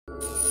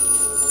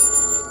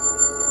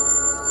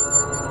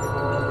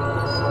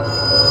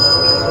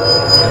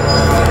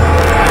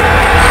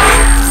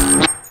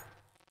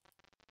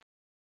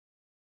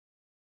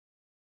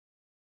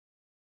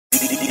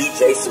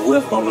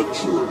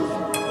monitored.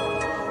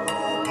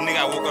 Nigga,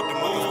 I woke up the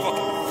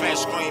motherfucking flash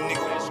screen,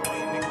 nigga.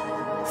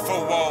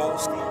 4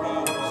 walls, 2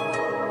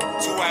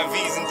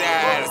 IVs and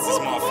dialysis,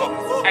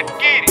 motherfucker. I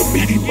get it. The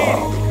meaty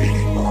bomb, the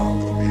meaty bomb,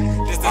 the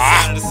meaty. This the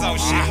sound of the soul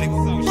shit, nigga.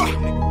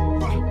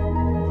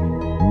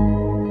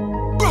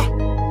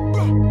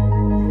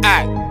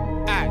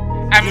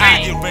 I'm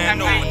not you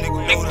ran over, nigga.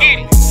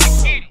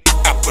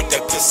 I put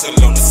that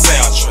pistol on the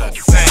soundtrack.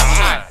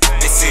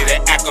 They say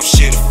that act up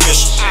shit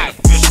official.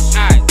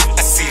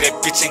 I see that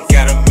bitch ain't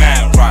got a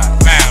mind right.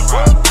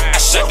 I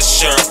shot the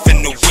sheriff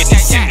and the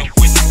witness.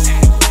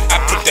 I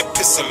put that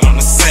pistol on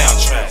the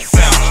soundtrack.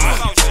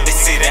 They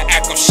say that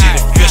act up shit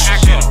official.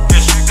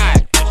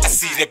 I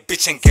see that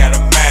bitch ain't got a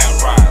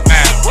mind right.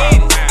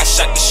 I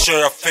shot the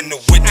sheriff and the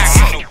witness.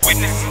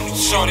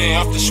 Shorty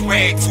off the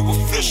swag to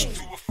official.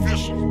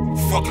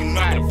 Fucking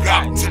up the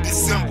block to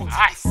December.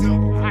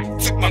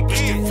 Took my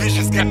bitch to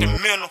visions, got the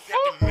mental.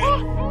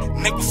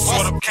 Nigga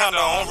sort up kinda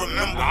don't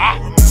remember.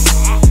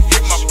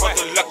 Hit my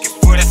brother lucky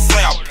for that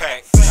sound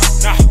pack.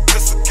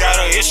 Pistol got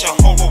a issue,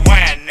 hold a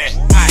wine that.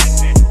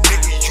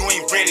 Nigga, you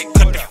ain't ready,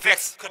 cut the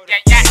flex.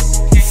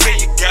 Say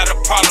you got a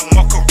problem,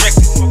 I'll correct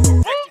it.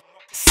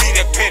 See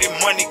that petty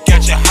money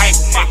got you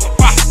hype, nigga.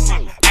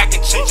 I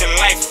can change your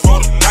life, roll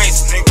the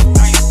dice, nigga.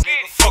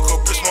 Fuck a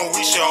bitch,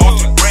 Moesha off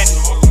the brand.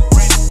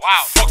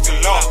 Fuck the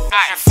law,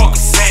 fuck a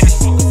Sandy.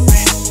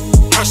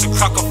 Press the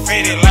clock, I'm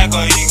faded like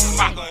a eagle.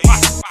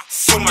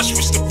 So much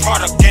wish the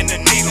product and the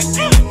needle.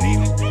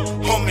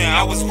 Homie,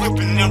 I was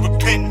whipping and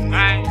repenting.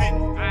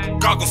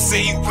 God gon'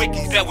 say you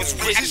wicked, that was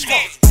written.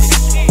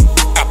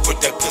 I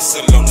put that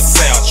pistol on the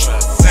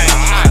soundtrack.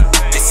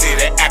 They say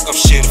that act up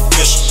shit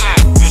official.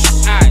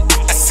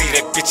 I see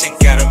that bitch ain't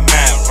got a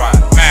mind right.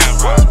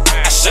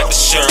 I shot the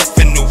sheriff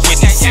and the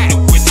witness.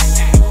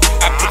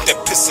 I put that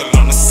pistol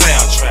on the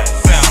soundtrack.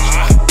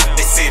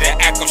 They say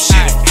that act up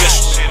shit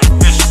official.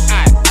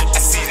 I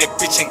see that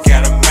bitch ain't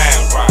got a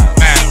mind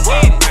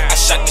right. I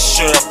shot the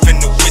sheriff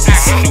and the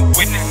witness.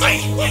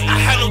 I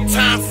had no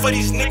time for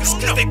these niggas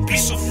cause they be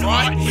so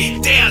fraud.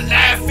 They'll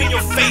laugh in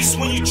your face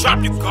when you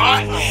drop your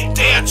guard.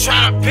 They'll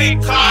try to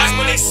pick cards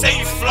when they say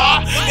you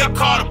flawed. They'll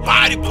call the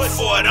body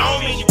before it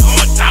on me. You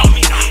gon' doubt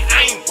me.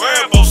 I ain't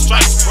worried about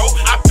strikes, bro.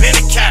 I been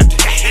a captain.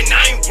 And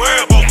I ain't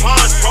worried about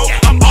bonds, bro.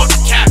 I'm about to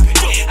cap it.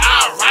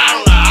 I'll ride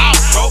on the out,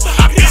 bro.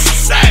 I been so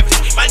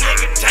savage. My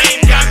nigga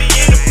Dame got me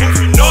in the booth.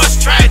 You know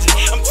it's tragic.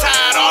 I'm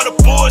tired of all the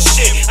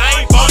bullshit.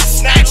 I ain't about to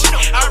snatch it.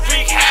 I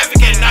wreak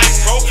havoc at night,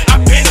 bro. I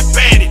been a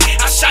bandit.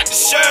 I shot the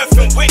sheriff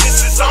and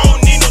witnesses. I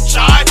don't need no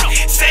charge.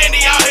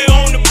 Sandy out here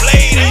on the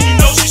blade, and you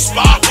know she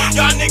spot.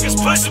 Y'all niggas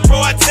pussy, bro.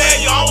 I tell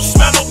you, I don't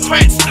smell no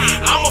threats.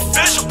 I'm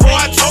official, bro.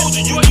 I told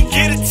you, you can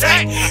get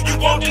attacked. You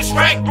want this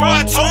rank, bro?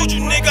 I told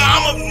you, nigga,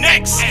 I'm up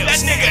next.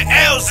 That nigga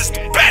Els is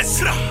the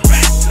best.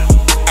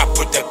 I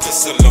put that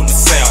pistol on the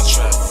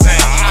soundtrack.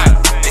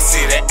 They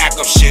say that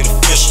act up shit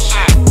official.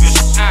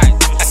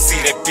 I see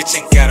that bitch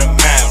ain't got a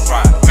mind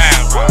right.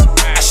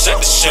 I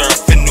shot the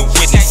sheriff and the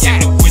witness.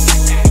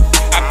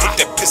 I put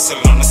that pistol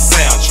on the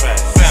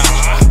soundtrack.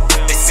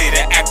 They say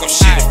that act up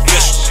shit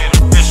official.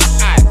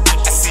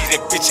 I see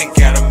that bitch ain't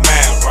got a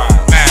mind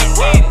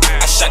right.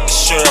 I shot the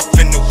sheriff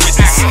and the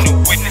witness.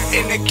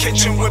 In the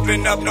kitchen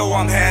whipping up, know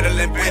I'm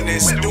handling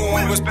business.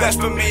 Doing what's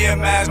best for me and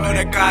Maz, know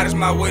that God is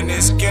my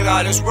witness. Get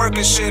all this work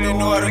and shit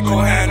in order to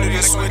go handle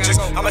these switches.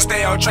 I'ma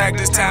stay on track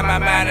this time, my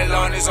mind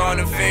alone is on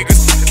the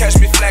figures. Catch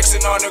me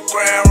flexing on the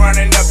ground,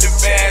 running up the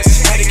bands.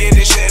 Had to get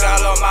this shit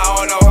all on my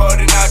own, no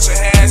holding out your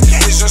hands.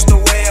 It's just the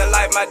way of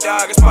life, my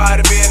dog, it's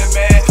part of being a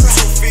man.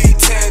 2 feet,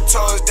 10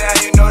 toes down,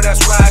 you know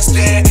that's where I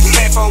stand.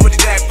 Can't fall with the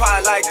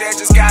jackpot like that,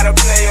 just gotta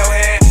play your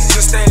hand.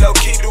 Just stay low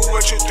key, do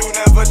what you do,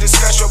 never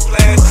discuss your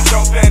plans.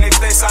 Don't panic,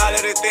 stay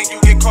solid and think you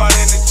get caught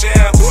in the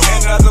jam.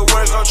 In other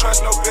words, don't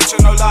trust no bitch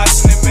or no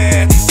loss in the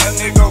man. A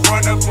nigga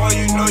run up on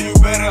you, know you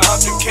better up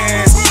the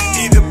cans.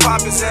 Either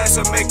pop his ass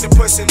or make the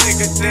pussy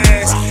nigga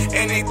dance.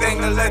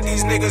 Anything to let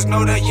these niggas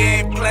know that you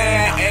ain't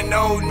playing. And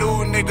no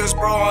new niggas,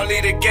 bro,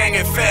 only the gang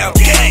and fam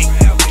gang.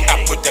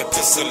 I put that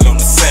pistol on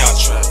the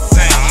soundtrack.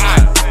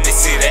 They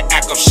say that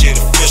act up shit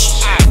official.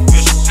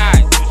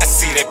 I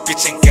see that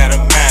bitch ain't got a